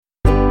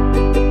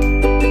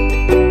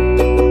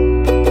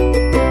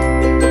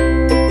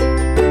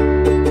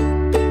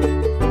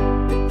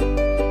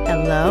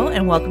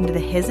welcome to the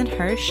His and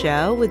Her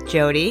Show with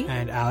Jody.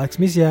 And Alex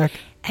Misiak.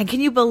 And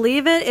can you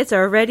believe it? It's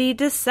already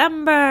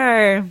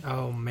December.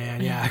 Oh,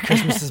 man, yeah.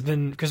 Christmas has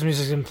been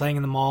playing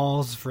in the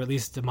malls for at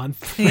least a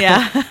month.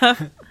 Yeah.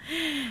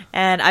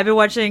 And I've been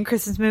watching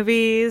Christmas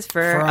movies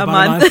for a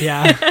month.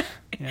 Yeah.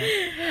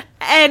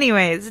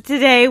 Anyways,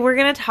 today we're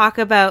going to talk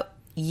about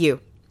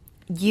you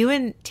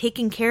and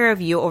taking care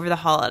of you over the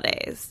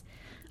holidays,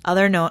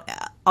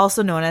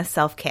 also known as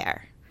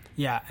self-care.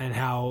 Yeah, and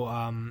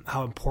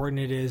how important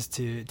it is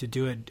to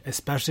do it,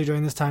 especially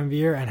during this time of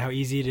year, and how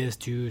easy it is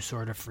to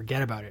sort of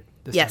forget about it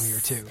this time of year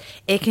too.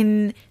 It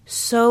can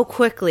so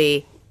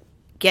quickly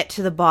get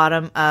to the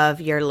bottom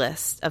of your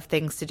list of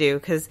things to do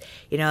because,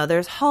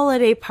 there's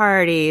holiday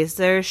parties,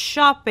 there's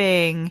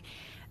shopping,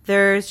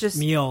 there's just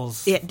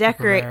meals,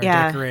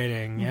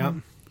 decorating, yep.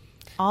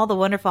 All the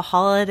wonderful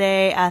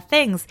holiday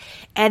things.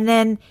 And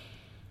then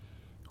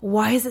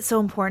why is it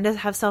so important to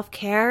have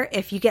self-care?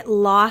 If you get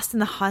lost in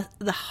the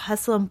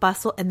hustle and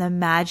bustle and the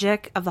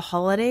magic of the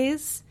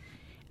holidays,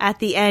 at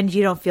the end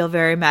you don't feel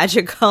very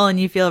magical and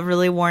you feel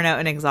really worn out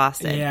and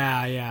exhausted.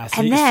 Yeah. So,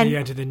 and then, so you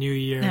enter the new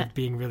year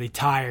being really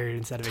tired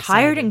instead of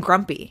excited. Tired and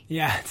grumpy.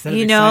 Yeah, instead of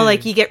excited.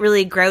 Like you get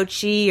really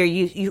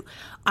grouchy, or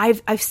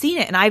I've seen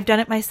it and I've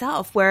done it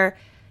myself where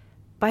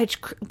by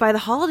the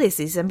holiday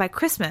season, by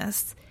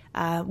Christmas.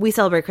 We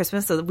celebrate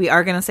Christmas, so we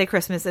are going to say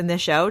Christmas in this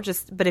show.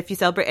 But if you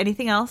celebrate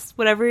anything else,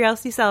 whatever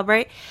else you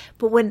celebrate.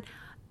 But when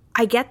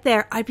I get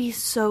there, I'd be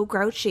so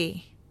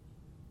grouchy,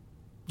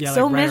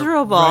 so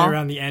miserable. Right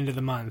around the end of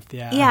the month,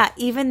 yeah. Yeah,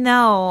 even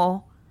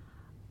though,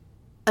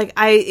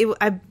 I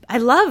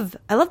love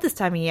this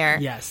time of year.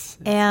 Yes,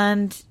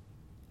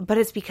 but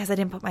it's because I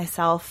didn't put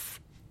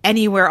myself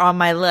anywhere on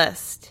my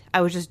list.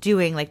 I was just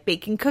doing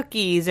baking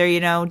cookies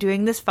or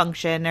doing this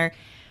function or.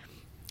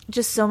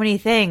 Just so many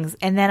things,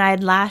 and then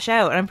I'd lash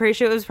out. I'm pretty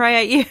sure it was probably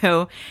at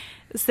you.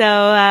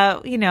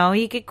 So,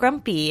 you get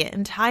grumpy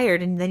and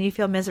tired, and then you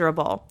feel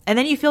miserable. And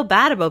then you feel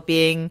bad about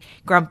being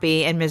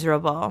grumpy and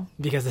miserable.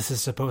 Because this is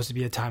supposed to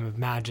be a time of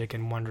magic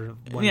and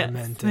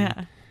wonderment.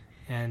 Yes,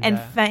 and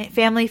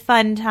family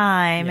fun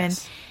time.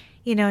 Yes.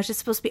 And, it's just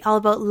supposed to be all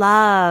about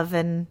love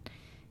and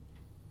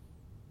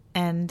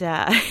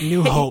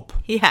new hope.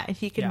 Yeah,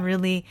 you can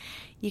really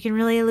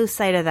lose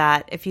sight of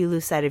that if you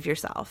lose sight of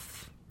yourself.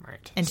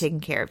 Right. And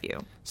taking care of you.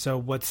 So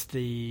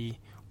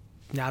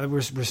now that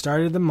we're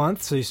started the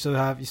month, so you still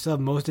have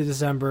most of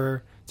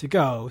December to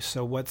go.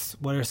 So what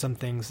are some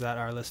things that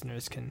our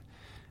listeners can,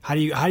 how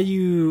do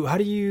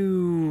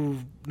you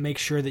make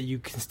sure that you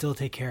can still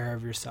take care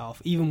of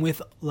yourself, even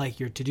with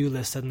your to-do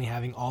list suddenly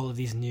having all of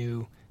these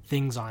new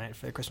things on it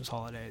for the Christmas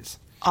holidays?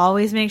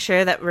 Always make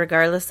sure that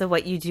regardless of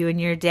what you do in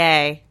your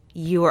day,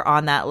 you are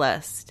on that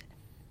list.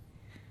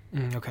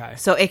 Okay.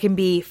 So it can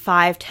be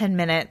 5-10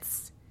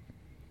 minutes.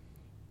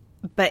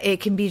 But it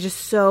can be just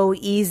so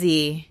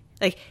easy,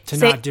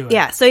 not do it.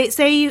 Yeah. So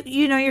say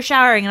you're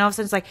showering, and all of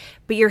a sudden it's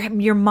but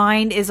your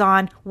mind is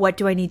on what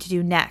do I need to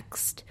do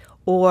next,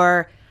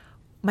 or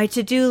my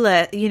to-do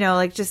list.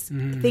 Just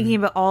thinking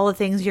about all the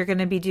things you're going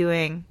to be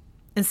doing.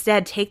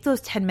 Instead, take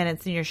those 10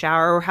 minutes in your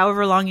shower, or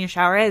however long your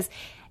shower is,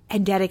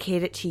 and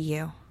dedicate it to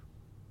you.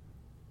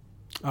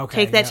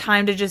 Okay. Take that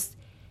time to just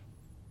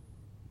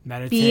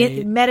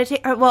meditate.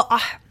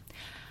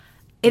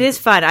 It is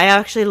fun. I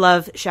actually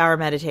love shower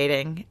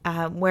meditating,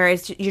 where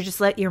you just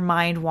let your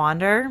mind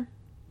wander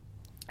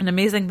and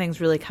amazing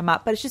things really come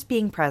up, but it's just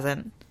being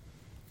present.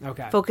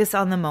 Okay. Focus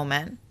on the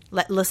moment.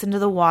 Listen to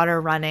the water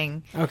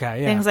running.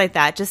 Okay, yeah. Things like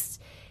that. It's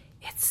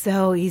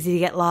so easy to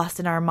get lost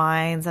in our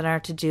minds and our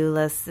to-do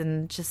lists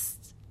and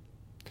just...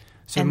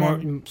 Slow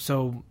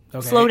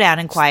down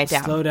and quiet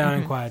down. Slow down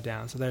and quiet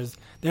down. So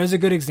there's a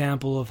good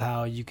example of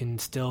how you can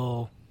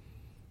still...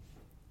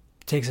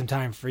 take some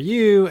time for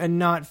you and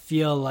not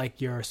feel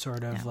like you're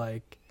sort of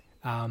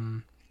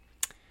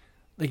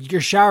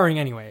you're showering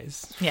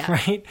anyways,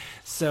 right?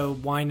 So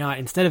why not,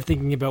 instead of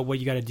thinking about what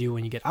you got to do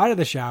when you get out of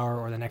the shower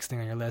or the next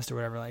thing on your list or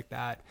whatever like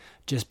that,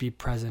 just be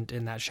present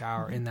in that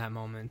shower, in that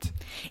moment,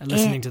 and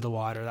listening to the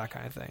water, that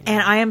kind of thing.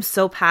 And I am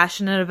so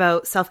passionate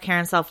about self-care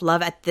and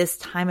self-love at this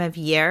time of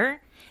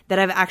year that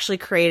I've actually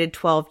created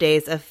 12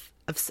 days of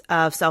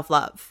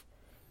self-love.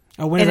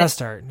 Oh, when did that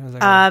start?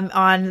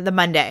 On the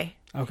Monday.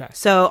 Okay.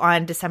 So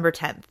on December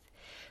 10th.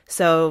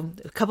 So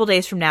a couple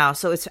days from now.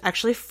 So it's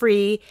actually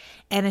free,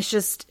 and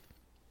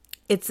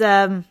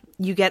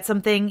you get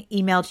something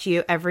emailed to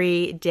you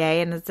every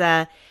day, and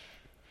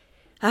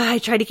I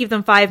try to keep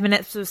them 5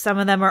 minutes. So some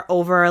of them are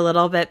over a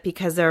little bit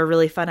because they're a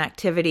really fun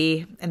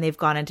activity and they've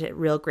gone into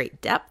real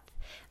great depth.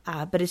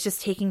 But it's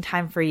just taking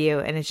time for you,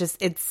 and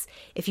it's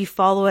if you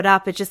follow it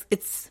up,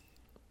 it's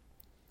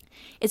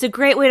a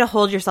great way to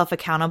hold yourself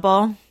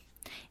accountable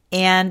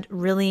and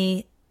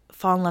really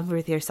fall in love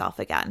with yourself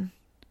again.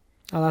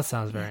 Oh, that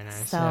sounds very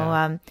nice.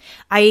 So,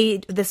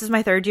 this is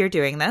my third year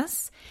doing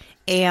this.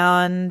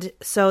 And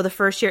so the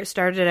first year it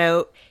started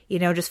out,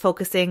 just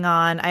focusing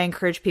on, I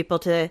encourage people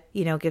to,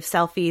 give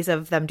selfies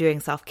of them doing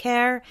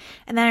self-care.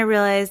 And then I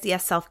realized,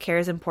 yes, self-care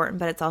is important,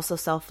 but it's also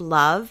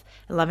self-love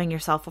and loving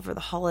yourself over the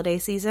holiday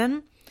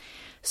season.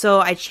 So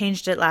I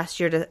changed it last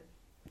year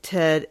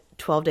to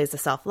 12 days of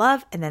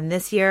self-love. And then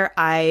this year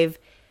I've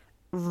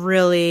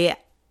really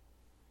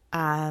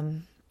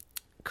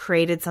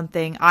created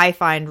something I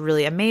find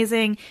really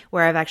amazing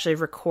where I've actually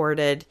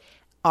recorded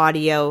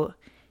audio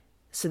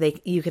so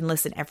you can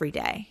listen every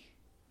day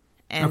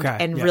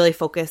and really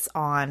focus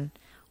on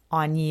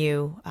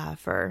you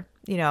for,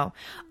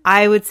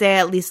 I would say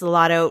at least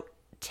allot out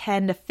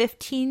 10 to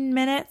 15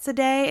 minutes a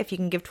day. If you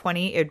can give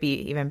 20, it would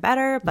be even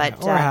better.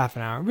 But or half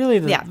an hour. Really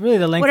the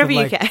length whatever of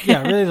you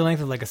can. really the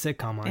length of like a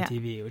sitcom on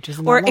TV, which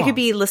isn't or that long. It could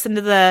be listen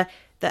to the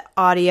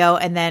audio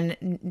and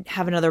then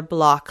have another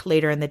block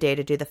later in the day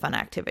to do the fun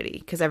activity,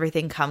 because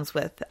everything comes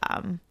with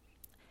an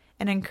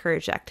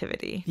encouraged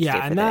activity.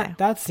 Yeah, and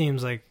that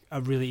seems like a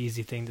really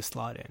easy thing to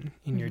slot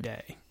in your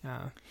day.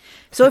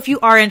 So if you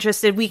are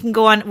interested, we can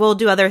go on. We'll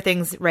do other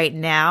things right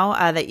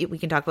now we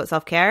can talk about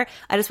self-care.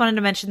 I just wanted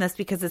to mention this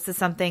because this is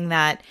something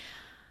that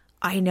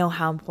I know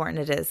how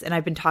important it is. And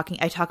I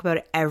talk about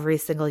it every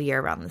single year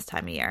around this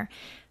time of year.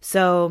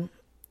 So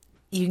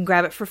you can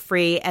grab it for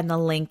free, and the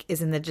link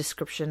is in the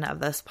description of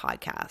this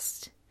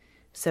podcast.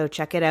 So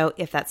check it out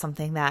if that's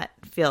something that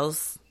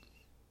feels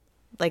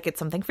like it's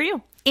something for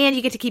you. And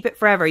you get to keep it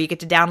forever. You get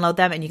to download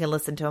them and you can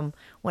listen to them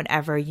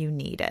whenever you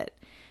need it.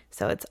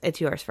 So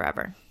it's yours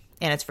forever,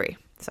 and it's free.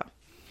 So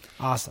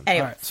awesome.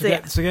 Anyway, all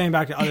right. So getting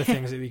back to other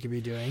things that we could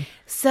be doing.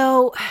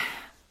 So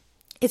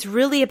it's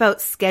really about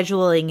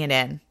scheduling it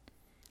in.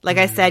 Like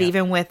I said,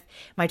 even with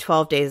my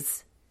 12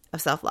 days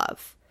of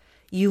self-love,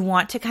 you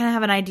want to kind of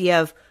have an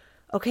idea of,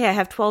 okay, I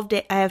have 12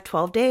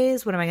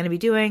 days. What am I going to be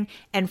doing?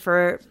 And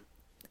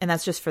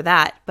that's just for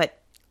that. But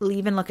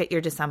even look at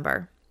your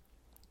December.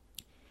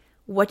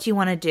 What do you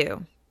want to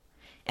do?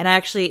 And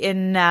actually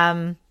in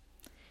the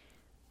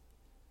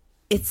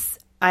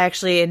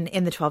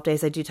 12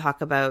 days, I do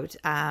talk about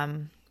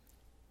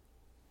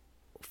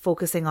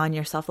focusing on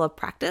your self-love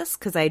practice,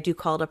 because I do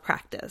call it a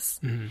practice.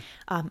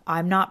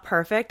 I'm not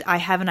perfect. I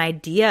have an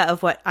idea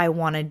of what I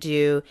want to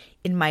do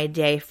in my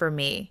day for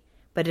me,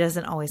 but it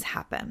doesn't always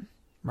happen.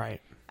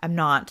 Right. I'm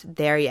not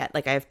there yet.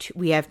 Like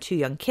we have 2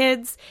 young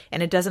kids,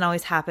 and it doesn't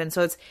always happen.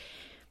 So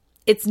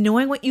it's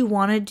knowing what you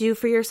want to do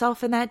for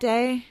yourself in that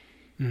day,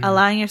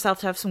 allowing yourself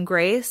to have some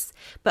grace,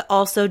 but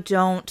also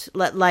don't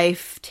let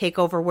life take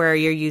over where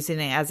you're using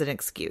it as an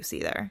excuse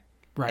either.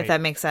 Right. If that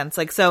makes sense.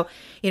 Like, so,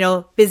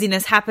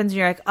 busyness happens and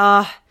you're like,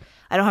 I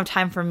don't have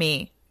time for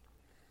me.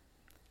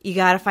 You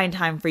got to find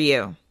time for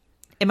you.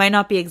 It might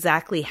not be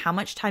exactly how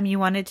much time you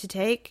wanted to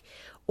take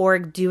or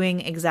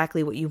doing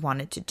exactly what you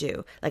wanted to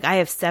do. Like, I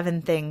have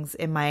 7 things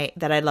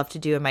that I love to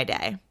do in my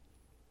day.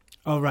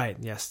 Oh, right.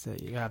 Yes.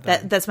 You have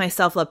that. That's my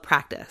self-love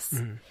practice.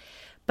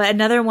 But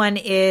another one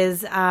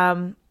is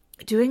finding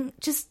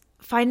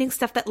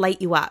stuff that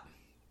light you up.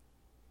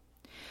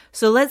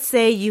 So let's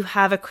say you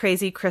have a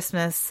crazy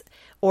Christmas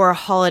or a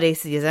holiday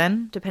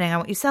season, depending on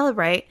what you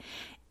celebrate,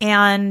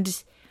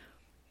 and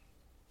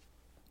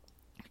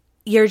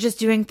you're just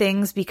doing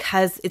things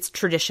because it's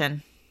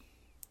tradition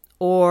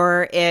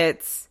or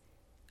it's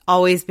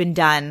always been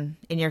done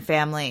in your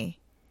family,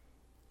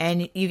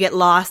 and you get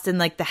lost in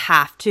like the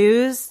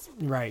have-tos.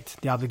 Right.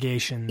 The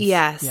obligations.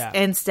 Yes. Yeah.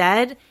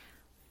 Instead,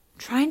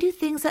 try and do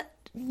things that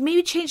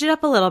maybe change it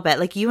up a little bit.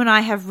 Like you and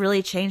I have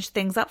really changed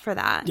things up for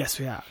that. Yes,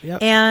 we have.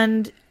 Yep.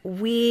 And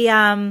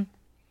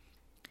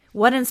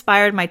what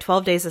inspired my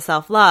 12 days of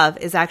self-love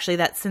is actually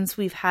that since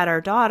we've had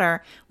our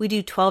daughter, we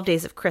do 12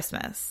 days of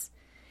Christmas,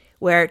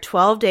 where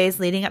 12 days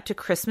leading up to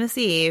Christmas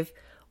Eve,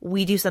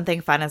 we do something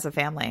fun as a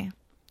family.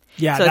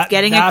 Yeah, so it's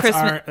getting a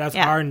Christmas.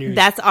 Our new.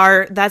 That's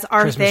our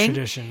Christmas thing.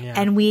 Tradition.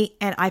 Yeah.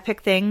 And I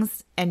pick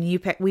things, and you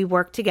pick. We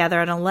work together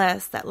on a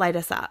list that light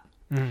us up.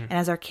 And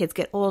as our kids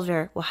get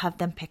older, we'll have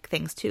them pick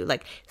things too,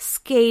 like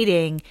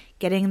skating,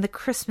 getting the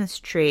Christmas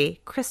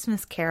tree,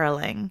 Christmas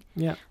caroling.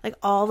 Yeah. Like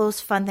all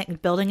those fun things,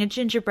 building a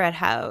gingerbread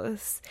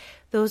house.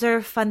 Those are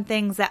fun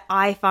things that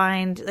I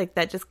find like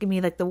that just give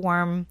me like the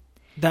warm.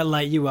 That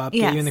light you up,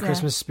 get you in the Yes,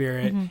 Christmas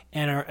spirit,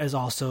 and is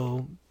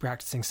also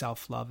practicing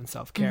self-love and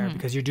self-care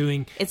because you're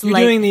doing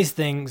these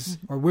things,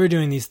 or we're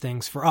doing these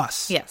things for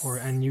us. Yes.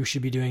 And you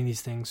should be doing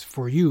these things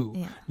for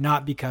you,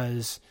 not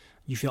because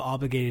you feel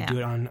obligated to do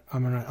it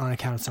on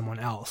account of someone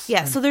else.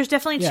 Yeah, so there's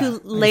definitely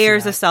 2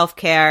 layers of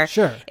self-care.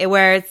 Sure.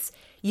 Where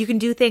you can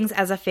do things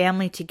as a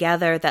family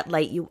together that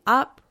light you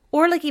up,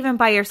 or like even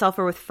by yourself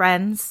or with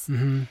friends.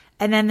 And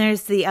then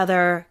there's the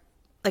other,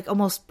 like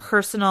almost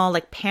personal,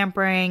 like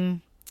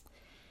pampering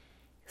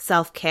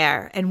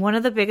self-care. And one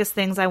of the biggest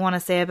things I want to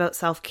say about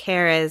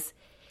self-care is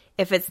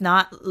if it's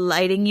not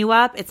lighting you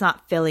up, it's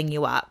not filling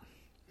you up.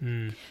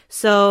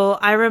 So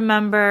I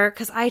remember,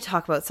 because I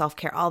talk about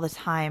self-care all the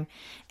time,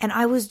 and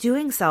I was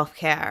doing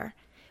self-care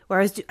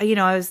where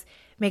I was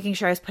making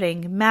sure I was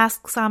putting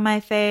masks on my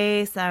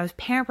face, and I was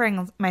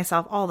pampering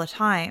myself all the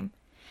time,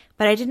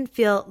 but I didn't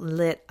feel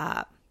lit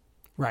up.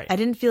 Right. I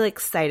didn't feel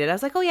excited. I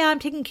was like, oh yeah, I'm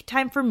taking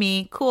time for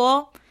me.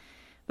 Cool.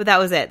 But that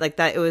was it. Like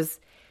that, it was.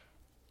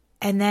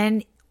 And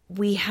then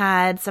we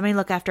had somebody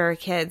look after our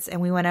kids,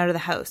 and we went out of the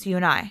house, you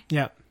and I.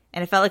 Yeah.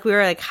 And it felt like we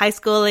were like high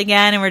school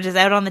again, and we're just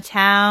out on the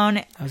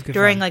town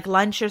during like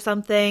lunch or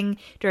something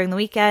during the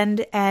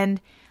weekend. And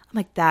I'm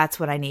like, that's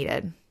what I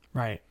needed.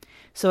 Right.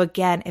 So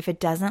again, if it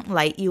doesn't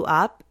light you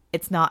up,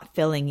 it's not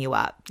filling you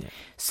up. Yeah.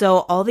 So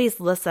all these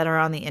lists that are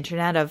on the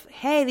internet of,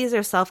 hey, these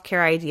are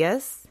self-care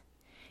ideas,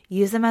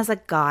 use them as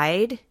a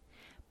guide,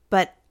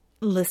 but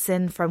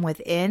listen from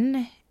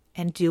within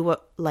and do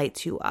what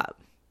lights you up.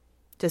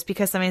 Just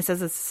because somebody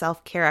says it's a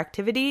self-care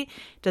activity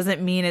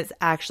doesn't mean it's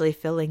actually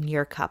filling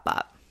your cup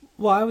up.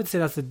 Well, I would say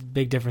that's a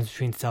big difference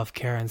between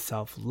self-care and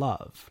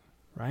self-love,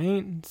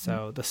 right?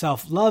 So the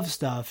self-love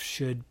stuff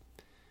should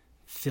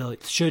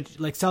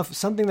like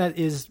something that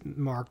is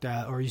marked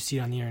at, or you see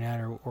it on the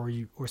internet,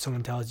 or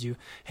someone tells you,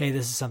 hey,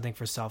 this is something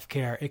for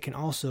self-care. It can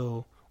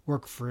also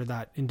work for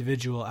that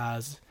individual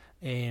as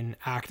an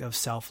act of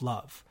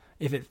self-love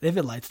if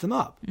it lights them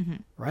up,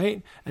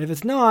 right? And if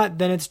it's not,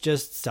 then it's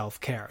just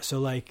self-care. So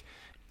like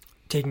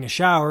taking a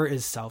shower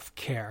is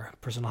self-care.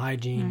 Personal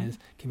hygiene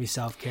can be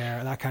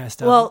self-care, that kind of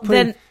stuff. Well,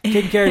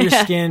 taking care of your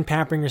skin,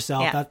 pampering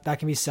yourself, that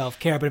can be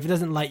self-care. But if it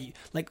doesn't light you,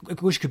 like,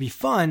 which could be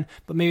fun,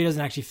 but maybe it doesn't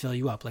actually fill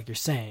you up, like you're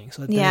saying.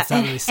 So then it's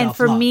not really self-love. And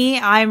for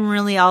me, I'm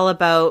really all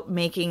about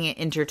making it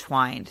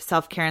intertwined.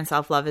 Self-care and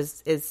self-love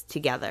is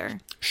together.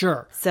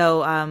 Sure.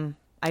 So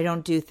I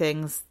don't do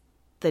things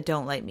that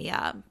don't light me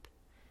up.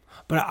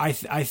 But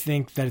I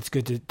think that it's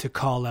good to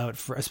call out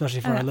for, especially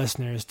for our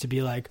listeners, to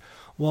be like,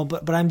 well,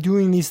 but I'm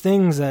doing these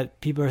things that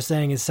people are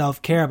saying is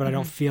self-care, but I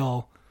don't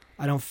feel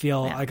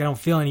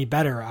any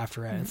better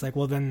after it. It's like,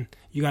 well, then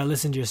you got to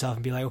listen to yourself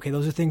and be like, okay,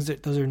 those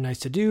are nice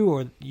to do,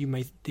 or you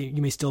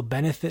may still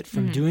benefit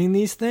from doing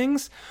these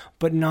things,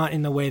 but not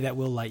in the way that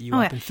will light you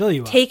up and fill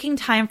you up. Taking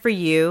time for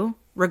you,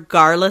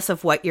 regardless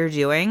of what you're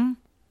doing,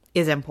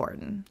 is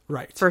important.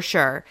 Right. For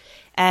sure.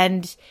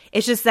 And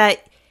it's just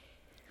that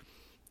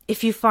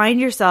if you find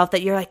yourself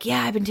that you're like,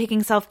 yeah, I've been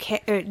taking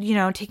self-care,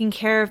 taking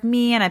care of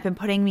me, and I've been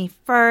putting me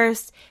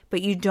first,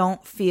 but you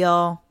don't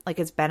feel like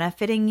it's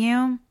benefiting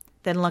you,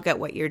 then look at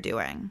what you're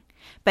doing.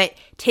 But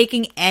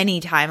taking any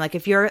time, like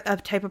if you're a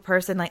type of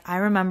person, like I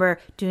remember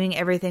doing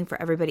everything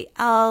for everybody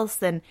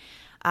else, and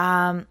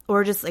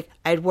or just like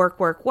I'd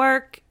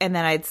work, and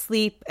then I'd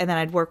sleep, and then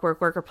I'd work,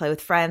 or play with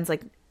friends,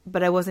 like,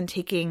 but I wasn't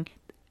taking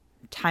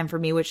time for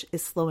me, which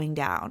is slowing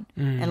down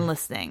and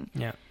listening.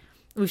 Yeah.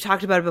 We've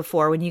talked about it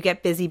before. When you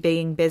get busy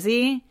being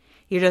busy,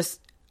 you're just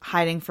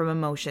hiding from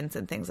emotions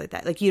and things like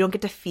that. Like you don't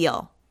get to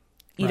feel.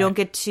 You don't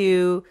get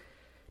to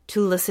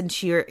listen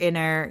to your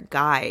inner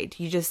guide.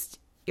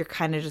 You're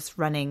kind of just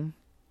running.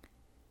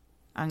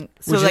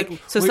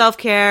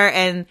 Self-care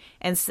and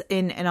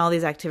all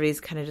these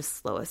activities kind of just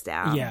slow us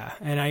down. Yeah,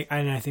 and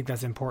I think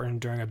that's important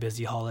during a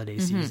busy holiday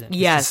season.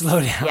 Yes, to slow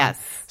down. Yes,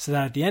 so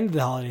that at the end of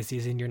the holiday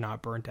season, you're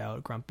not burnt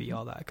out, grumpy,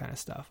 all that kind of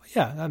stuff.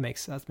 Yeah, that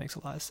makes a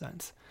lot of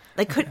sense.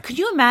 Like, could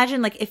you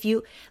imagine, like, if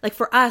you, like,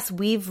 for us,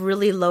 we've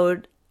really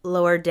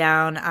lowered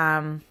down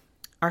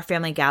our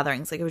family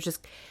gatherings. Like,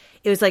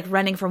 it was like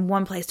running from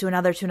one place to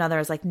another.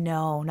 I was like,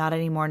 no, not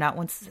anymore.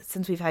 Not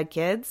since we've had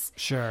kids.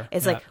 Sure.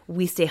 It's like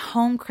we stay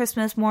home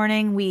Christmas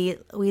morning. We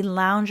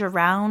lounge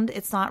around.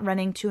 It's not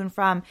running to and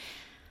from,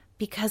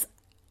 because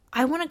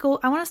I want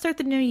to start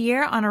the new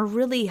year on a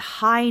really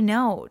high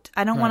note.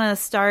 I don't want to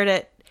start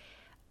it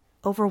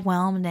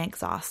overwhelmed and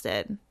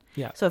exhausted.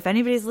 Yeah. So if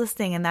anybody's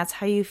listening and that's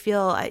how you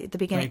feel at the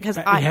beginning, because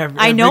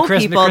I know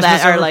people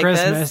that are like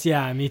this.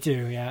 Yeah, me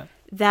too. Yeah.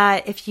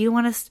 That if you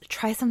want to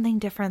try something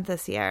different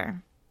this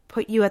year,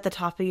 put you at the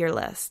top of your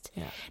list.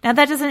 Yeah. Now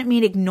that doesn't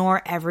mean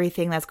ignore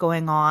everything that's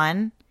going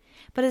on,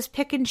 but it's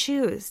pick and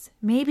choose.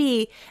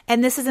 Maybe,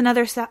 and this is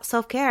another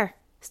self-care.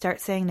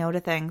 Start saying no to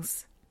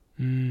things.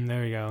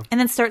 There we go. And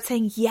then start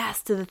saying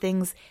yes to the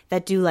things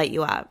that do light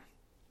you up.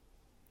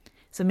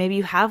 So maybe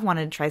you have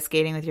wanted to try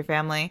skating with your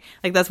family.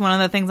 Like that's one of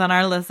the things on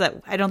our list that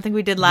I don't think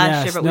we did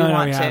last year, but we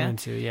want we to. Haven't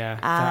to. Yeah,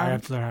 I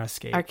have to learn how to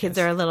skate. Our kids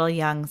are a little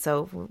young,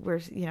 so we're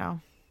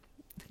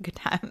good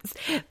times.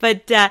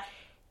 But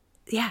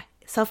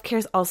self-care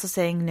is also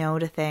saying no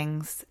to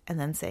things and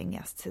then saying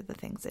yes to the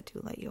things that do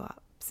light you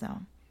up. So,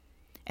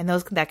 and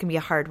that can be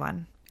a hard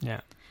one. Yeah,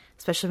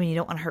 especially when you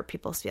don't want to hurt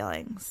people's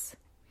feelings.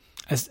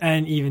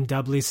 And even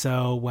doubly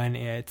so when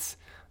it's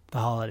the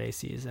holiday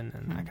season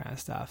and that kind of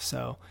stuff.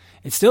 So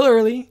it's still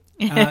early.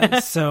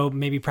 So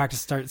maybe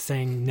start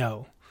saying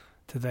no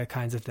to the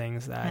kinds of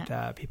things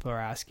that people are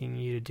asking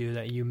you to do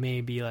that you may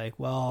be like,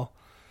 well,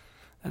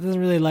 that doesn't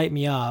really light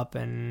me up.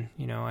 And,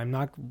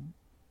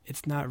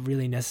 it's not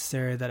really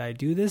necessary that I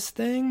do this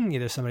thing.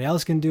 Either somebody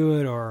else can do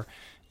it or,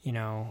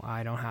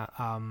 I don't have,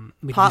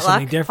 we can do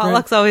something different.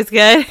 Potluck's always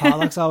good.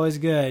 Potluck's always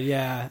good.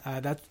 Yeah.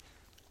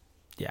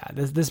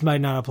 This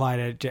might not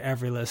apply to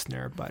every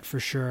listener, but for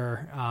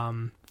sure,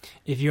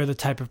 if you're the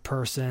type of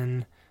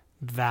person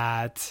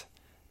that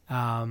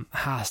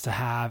has to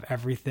have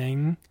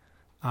everything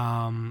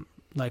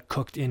like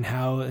cooked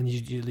in-house and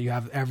you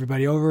have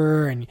everybody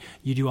over and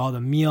you do all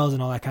the meals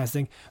and all that kind of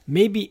thing,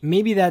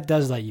 maybe that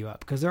does light you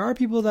up, because there are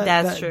people that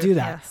do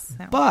that. Yes.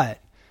 Yeah. But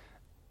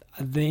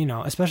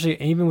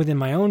especially even within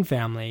my own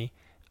family,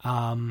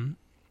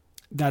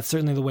 that's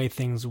certainly the way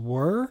things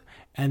were.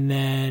 And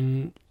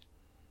then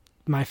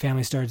my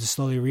family started to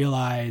slowly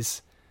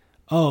realize,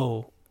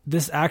 oh,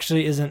 this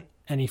actually isn't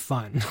any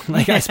fun.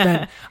 Like I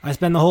spent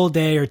the whole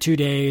day or 2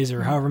 days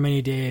or however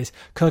many days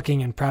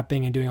cooking and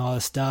prepping and doing all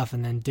this stuff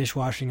and then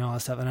dishwashing and all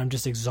this stuff, and I'm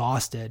just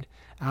exhausted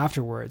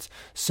afterwards.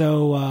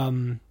 So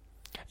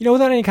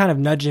without any kind of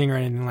nudging or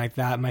anything like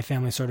that, my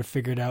family sort of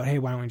figured out, hey,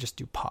 why don't we just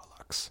do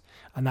potlucks?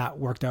 And that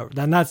worked out.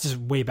 And that's just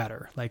way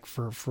better. Like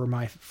for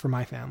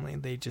my family,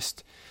 they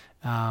just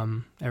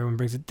everyone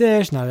brings a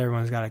dish. Now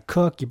everyone's got to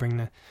cook. You bring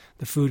the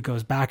food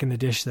goes back in the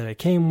dish that it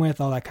came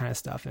with, all that kind of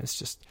stuff. And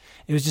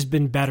it was just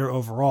been better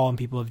overall, and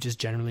people have just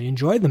generally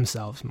enjoyed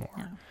themselves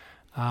more.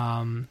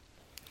 Yeah.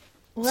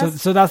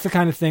 So that's the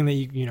kind of thing that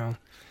you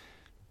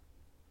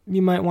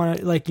might want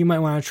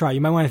to try.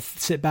 You might want to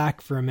sit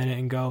back for a minute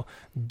and go,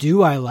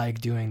 do I like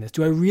doing this?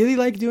 Do I really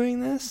like doing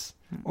this?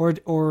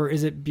 Or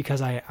is it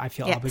because I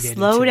feel obligated?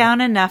 Slow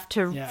down enough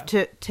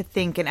to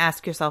think and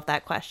ask yourself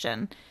that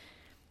question.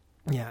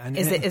 Yeah, and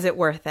is it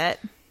worth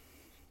it?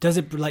 Does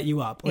it light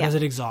you up, or does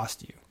it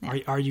exhaust you? Yeah.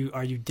 Are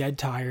you dead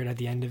tired at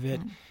the end of it?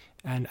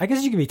 And I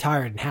guess you can be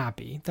tired and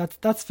happy.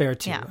 That's fair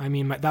too. Yeah. I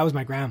mean, that was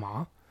my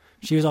grandma.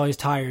 She was always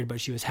tired, but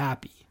she was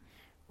happy,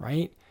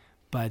 right?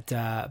 But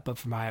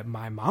for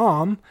my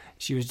mom,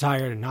 she was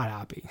tired and not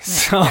happy.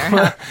 So,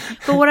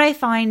 but what I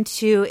find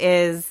too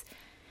is,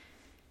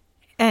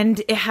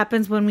 and it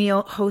happens when we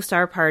host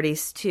our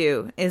parties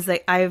too, is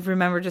like I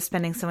remember just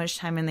spending so much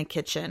time in the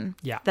kitchen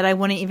that I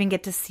wouldn't even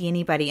get to see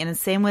anybody. And the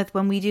same with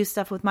when we do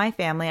stuff with my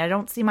family, I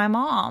don't see my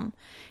mom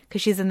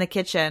because she's in the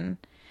kitchen.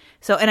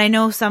 So, and I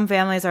know some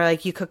families are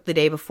like, you cook the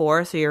day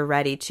before, so you're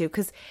ready to,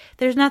 because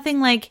there's nothing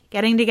like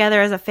getting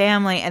together as a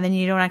family and then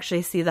you don't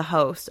actually see the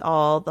host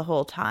the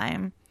whole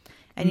time.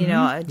 And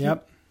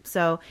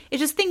so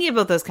it's just thinking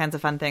about those kinds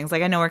of fun things.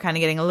 Like I know we're kind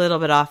of getting a little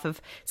bit off of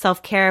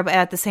self-care, but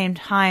at the same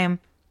time,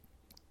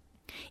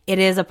 it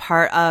is a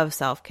part of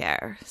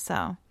self-care.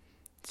 So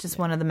it's just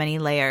one of the many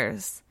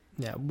layers.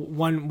 Yeah.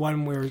 One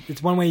where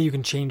it's one way you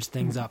can change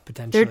things up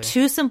potentially. They're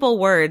two simple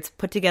words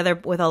put together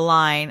with a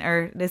line,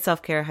 or it's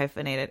self-care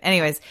hyphenated.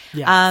 Anyways.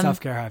 Yeah.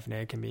 Self-care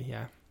hyphenated can be.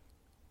 Yeah.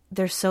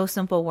 They're so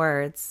simple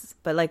words,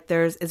 but like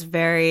it's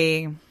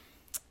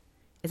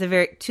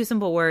two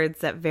simple words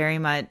that very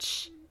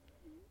much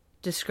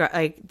describe,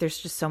 like there's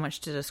just so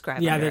much to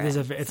describe. Yeah,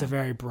 it's a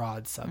very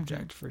broad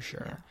subject for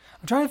sure. Yeah.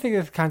 I'm trying to think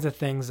of the kinds of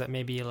things that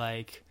maybe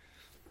like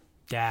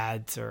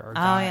dads or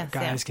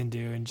guys can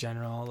do in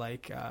general,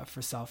 like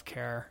for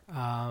self-care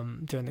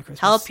during the Christmas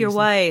Help season. Your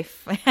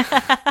wife.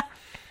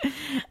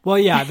 Well,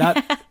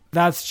 yeah,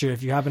 that's true.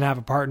 If you happen to have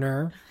a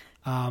partner,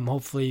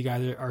 hopefully you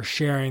guys are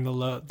sharing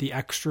the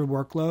extra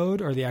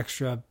workload, or the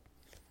extra,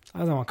 I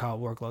don't want to call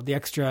it workload, the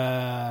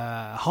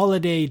extra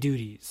holiday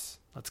duties,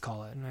 let's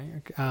call it,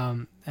 right?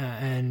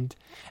 And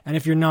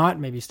if you're not,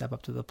 maybe step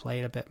up to the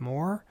plate a bit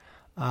more.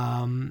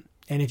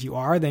 And if you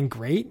are, then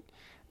great.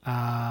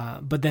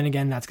 But then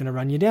again, that's going to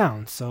run you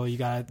down. So you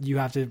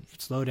have to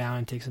slow down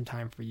and take some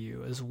time for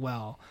you as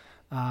well.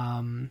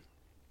 I'm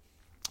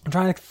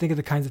trying to think of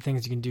the kinds of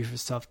things you can do for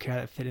self-care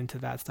that fit into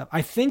that stuff.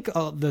 I think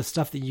the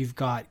stuff that you've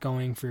got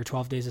going for your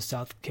 12 days of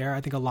self-care,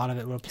 I think a lot of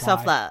it will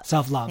apply.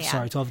 Self-love. Yeah.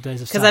 Sorry, 12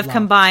 days of self-love. Because I've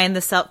combined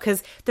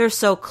because they're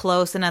so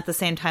close and at the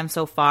same time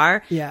so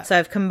far. Yeah. So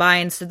I've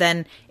combined, so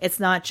then it's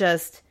not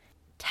just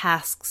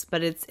tasks,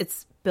 but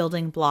it's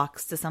building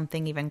blocks to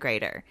something even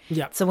greater.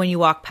 Yeah. So when you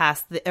walk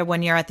past,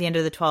 when you're at the end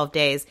of the 12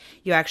 days,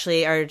 you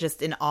actually are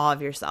just in awe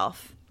of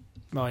yourself.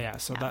 Oh yeah.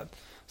 So that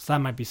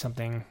might be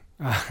something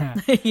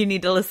you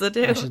need to listen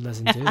to. I should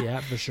listen to, yeah,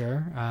 for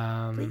sure.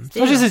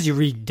 Especially since you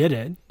redid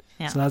it.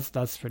 Yeah. So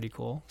that's pretty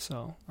cool.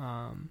 So,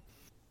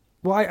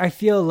 well, I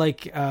feel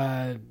like,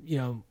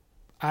 and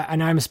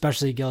I'm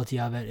especially guilty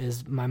of it,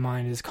 is my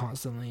mind is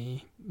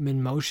constantly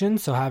in motion.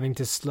 So having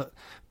to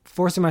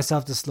forcing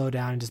myself to slow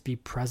down and just be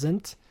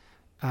present,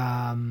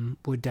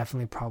 would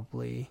definitely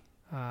probably,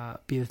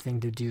 be the thing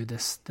to do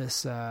this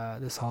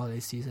holiday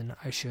season.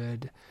 I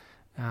should,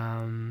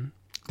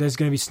 there's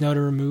going to be snow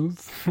to remove,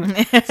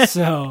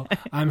 so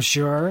I'm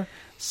sure.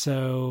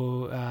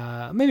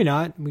 So maybe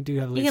not. We do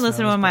have. You can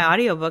listen to one of my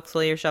audiobooks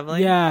while you're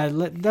shoveling. Yeah,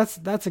 that's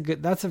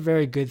a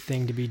very good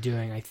thing to be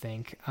doing, I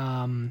think.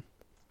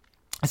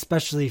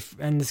 Especially,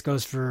 and this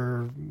goes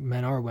for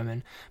men or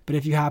women. But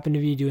if you happen to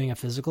be doing a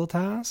physical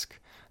task,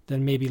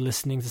 then maybe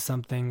listening to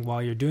something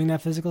while you're doing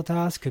that physical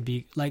task could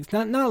be like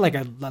not like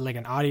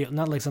an audio,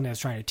 not like something that's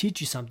trying to teach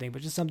you something,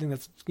 but just something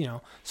that's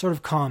sort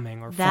of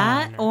calming or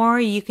that, fun. Or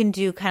you can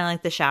do kind of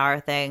like the shower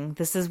thing.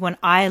 This is when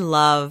I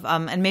love,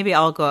 and maybe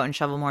I'll go out and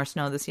shovel more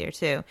snow this year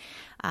too.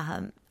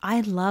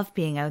 I love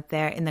being out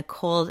there in the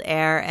cold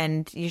air,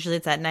 and usually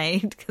it's at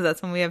night because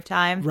that's when we have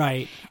time.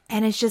 Right.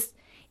 And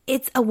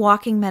it's a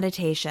walking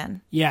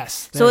meditation.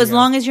 Yes. So as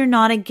long as you're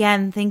not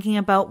again thinking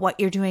about what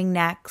you're doing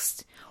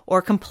next, or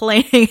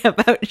complaining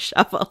about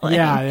shoveling.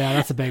 Yeah,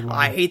 that's a big one.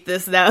 I hate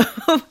this now.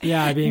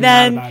 Yeah, being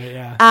mad about it,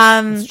 yeah.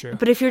 That's true.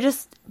 But if you're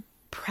just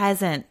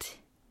present,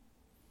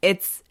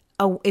 it's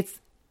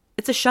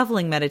it's a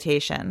shoveling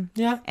meditation.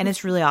 Yeah. And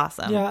it's really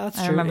awesome. Yeah, that's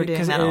true. I remember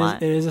doing that a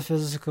lot. It is a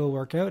physical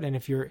workout. And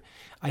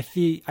I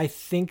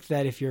think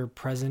that if you're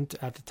present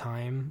at the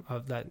time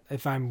of that,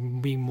 if I'm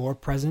being more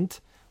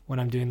present when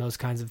I'm doing those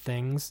kinds of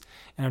things,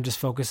 and I'm just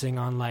focusing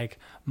on like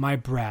my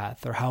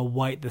breath or how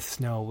white the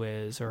snow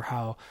is or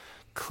how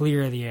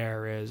clear the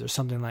air is or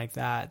something like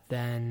that,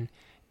 then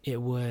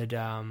it would,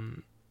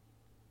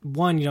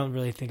 one, you don't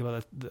really think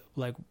about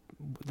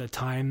the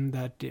time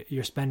that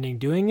you're spending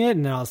doing it,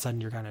 and then all of a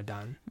sudden you're kind of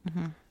done.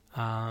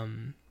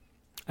 And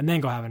then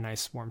go have a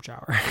nice warm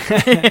shower.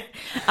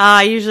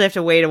 I usually have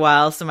to wait a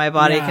while so my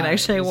body can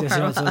actually warm up.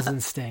 So it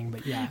doesn't sting,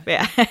 but yeah.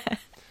 Yeah.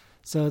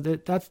 So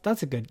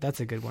that's a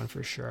good one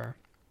for sure.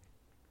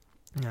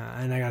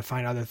 And I gotta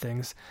find other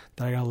things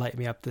that are gonna light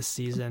me up this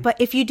season. But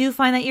if you do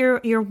find that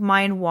your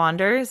mind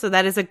wanders, so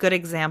that is a good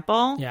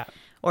example. Yeah.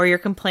 Or you're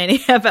complaining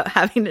about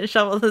having to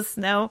shovel the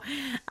snow,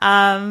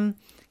 because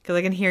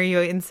I can hear you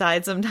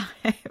inside sometimes.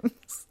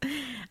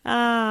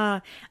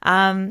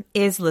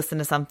 Is listen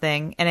to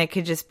something, and it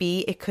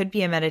could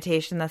be a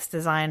meditation that's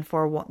designed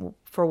for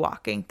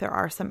walking. There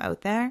are some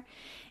out there.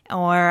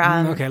 Or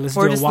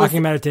listen to a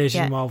walking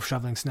meditation while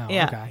shoveling snow.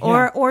 Yeah.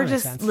 Okay. Or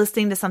just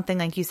listening to something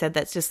like you said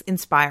that's just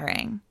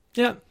inspiring.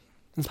 Yeah.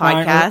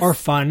 Inspiring podcast or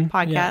fun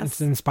podcast. Yeah, it's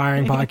an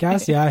inspiring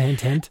podcast. Yeah,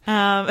 hint.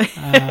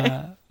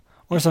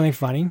 Or something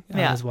funny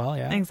as well.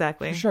 Yeah,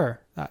 exactly. For sure.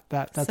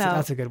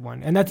 That's a good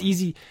one, and that's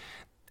easy.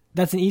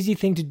 That's an easy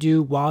thing to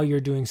do while you're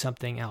doing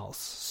something else.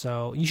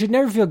 So you should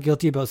never feel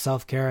guilty about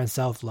self-care and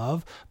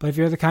self-love. But if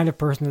you're the kind of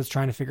person that's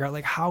trying to figure out,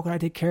 like, how can I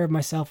take care of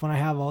myself when I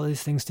have all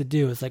these things to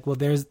do? It's like, well,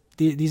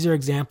 these are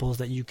examples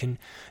that you can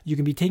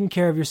be taking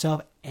care of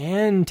yourself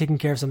and taking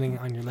care of something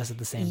on your list at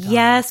the same time.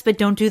 Yes, but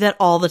don't do that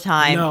all the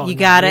time. No, you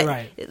got it.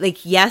 Right.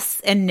 Like, yes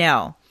and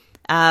no.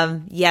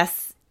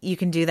 Yes, you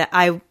can do that.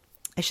 I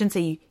shouldn't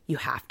say you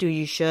have to.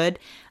 You should,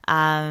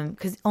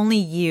 because only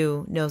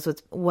you knows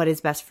what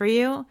is best for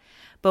you.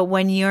 But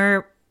when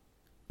you're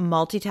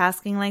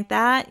multitasking like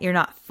that, you're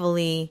not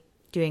fully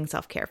doing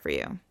self-care for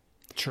you.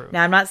 True.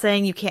 Now, I'm not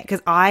saying you can't,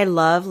 because I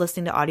love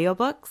listening to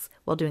audiobooks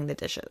while doing the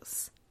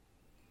dishes.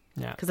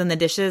 Yeah. Because then the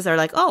dishes are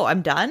like, oh,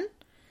 I'm done.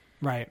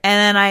 Right. And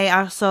then I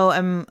also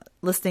am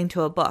listening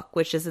to a book,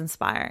 which is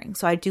inspiring.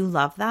 So I do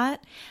love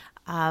that.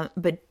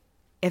 But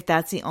if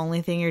that's the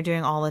only thing you're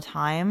doing all the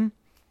time,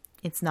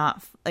 it's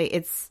not,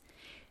 like,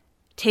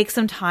 take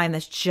some time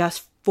that's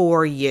just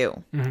for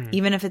you,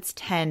 even if it's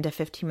 10 to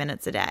 15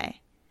 minutes a day.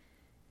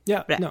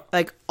 Yeah, but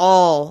like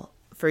all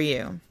for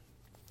you.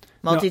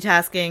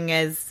 Multitasking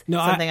is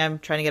something I'm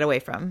trying to get away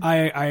from.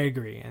 I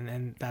agree,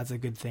 and that's a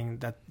good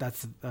thing.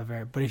 That's a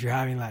very. But if you're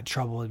having that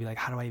trouble, it'd be like,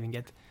 how do I even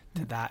get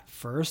to that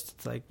first?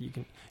 It's like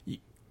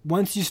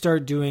once you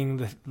start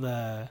doing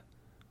I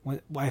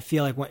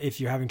feel like if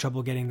you're having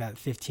trouble getting that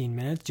 15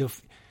 minutes,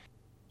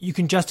 you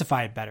can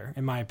justify it better,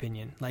 in my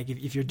opinion. Like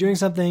if you're doing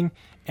something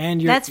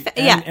and you're it's a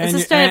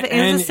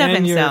stepping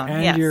stone.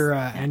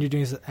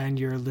 And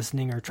you're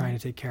listening or trying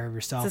to take care of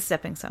yourself. It's a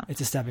stepping stone. It's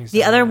a stepping stone.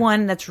 The other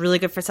one that's really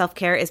good for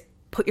self-care is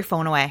put your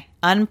phone away.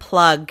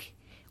 Unplug.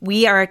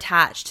 We are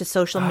attached to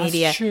social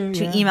media, to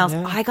emails.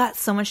 Yeah. I got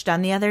so much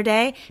done the other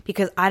day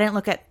because I didn't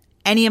look at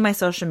any of my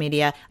social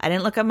media. I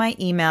didn't look at my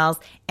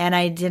emails, and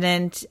I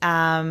didn't.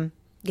 I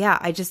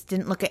just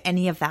didn't look at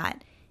any of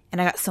that, and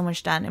I got so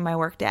much done in my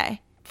work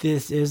day.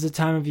 This is the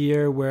time of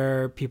year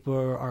where people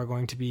are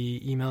going to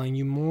be emailing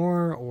you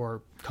more,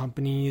 or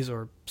companies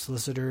or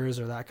solicitors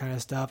or that kind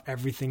of stuff.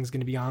 Everything's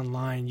going to be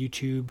online.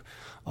 YouTube,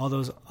 all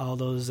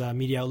those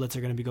media outlets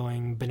are going to be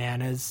going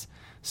bananas.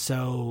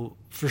 So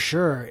for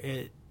sure,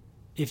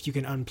 if you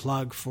can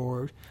unplug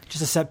for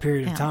just a set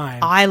period of time.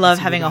 I love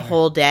having a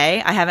whole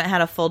day. I haven't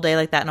had a full day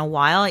like that in a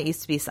while. It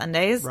used to be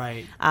Sundays.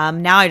 Right.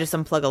 Now I just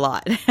unplug a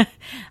lot.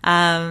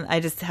 I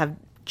just have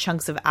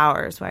chunks of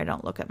hours where I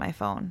don't look at my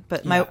phone.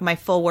 But my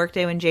full work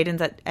day when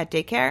Jaden's at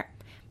daycare,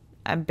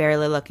 I'm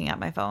barely looking at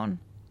my phone.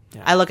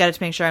 Yeah. I look at it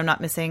to make sure I'm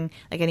not missing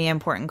like any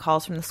important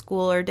calls from the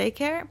school or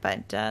daycare,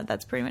 but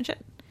that's pretty much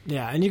it.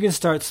 Yeah, and you can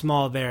start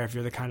small there if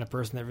you're the kind of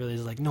person that really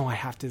is like, no, I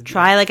have to.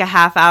 Try like a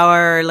half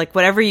hour, like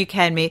whatever you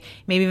can. Maybe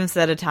even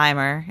set a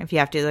timer if you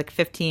have to, like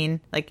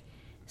 15, like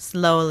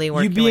slowly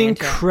work. You'd be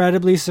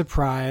incredibly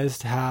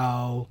surprised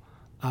how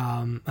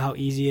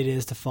easy it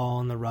is to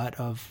fall in the rut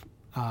of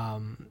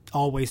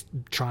always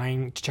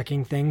checking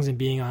things and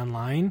being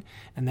online,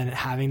 and then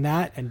having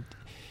that.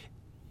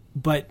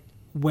 But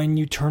when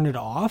you turn it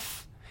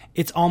off,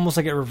 it's almost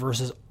like it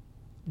reverses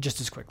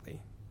just as quickly.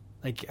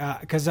 Like,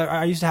 because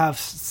I used to have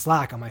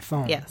Slack on my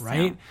phone,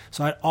 right? Yeah.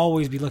 So I'd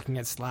always be looking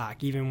at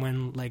Slack, even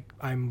when like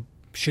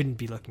shouldn't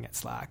be looking at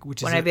Slack.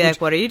 I'd be like,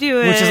 "What are you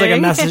doing?" Which is like a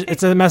message.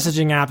 It's a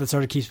messaging app that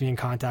sort of keeps me in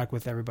contact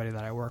with everybody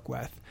that I work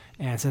with.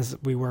 And since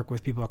we work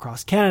with people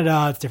across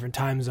Canada, it's different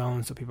time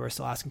zones, so people are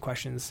still asking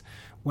questions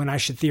when I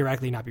should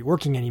theoretically not be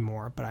working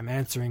anymore, but I'm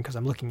answering because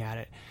I'm looking at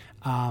it.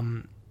 So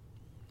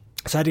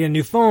I had to get a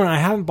new phone. I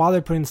haven't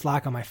bothered putting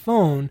Slack on my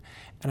phone.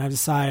 And I've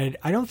decided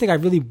I don't think I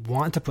really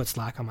want to put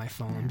Slack on my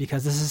phone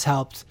because this has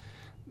helped,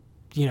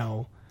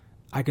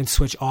 I can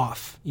switch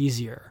off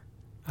easier.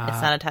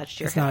 It's not attached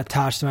to your It's hip. not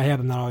attached to my hip.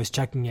 I'm not always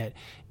checking it.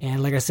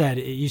 And like I said,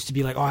 it used to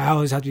be like, oh, I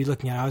always have to be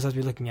looking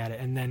at it.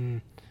 And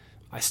then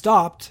I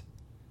stopped.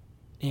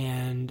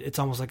 And it's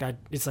almost like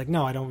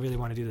no, I don't really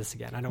want to do this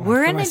again. I don't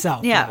want to for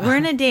myself. We're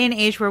in a day and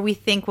age where we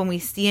think when we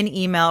see an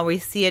email, we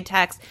see a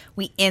text,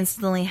 we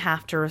instantly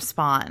have to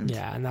respond.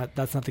 Yeah, and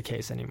that's not the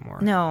case anymore.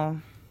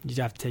 No. You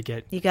have to take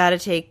it. You got to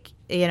take,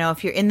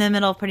 if you're in the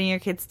middle of putting your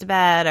kids to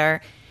bed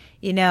or,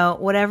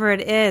 whatever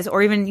it is,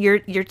 or even your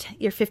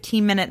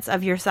 15 minutes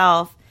of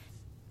yourself,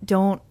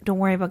 don't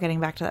worry about getting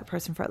back to that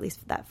person for at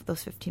least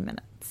those 15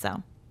 minutes.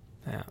 So.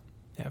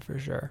 Yeah, for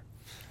sure.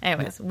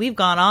 Anyways, we've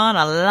gone on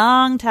a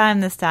long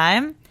time this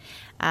time.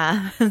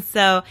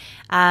 So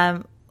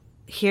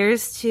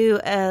here's to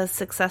a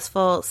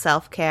successful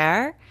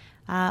self-care,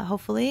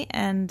 hopefully,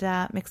 and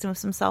mixed in with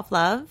some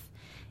self-love.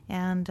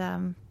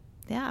 And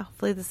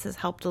hopefully this has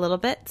helped a little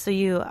bit. So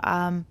you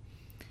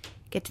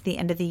get to the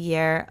end of the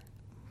year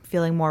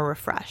feeling more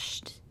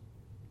refreshed.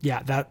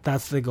 Yeah,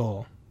 that's the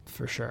goal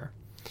for sure.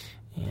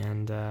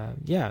 And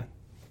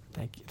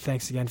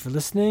thanks again for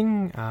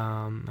listening.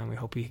 And we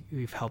hope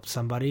we've helped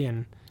somebody,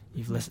 and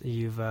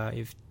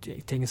you've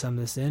taken some of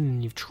this in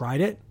and you've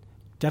tried it.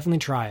 Definitely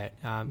try it,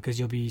 because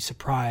you'll be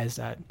surprised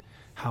at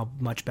how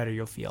much better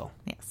you'll feel.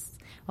 Yes.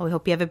 Well, we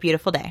hope you have a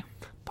beautiful day.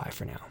 Bye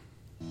for now.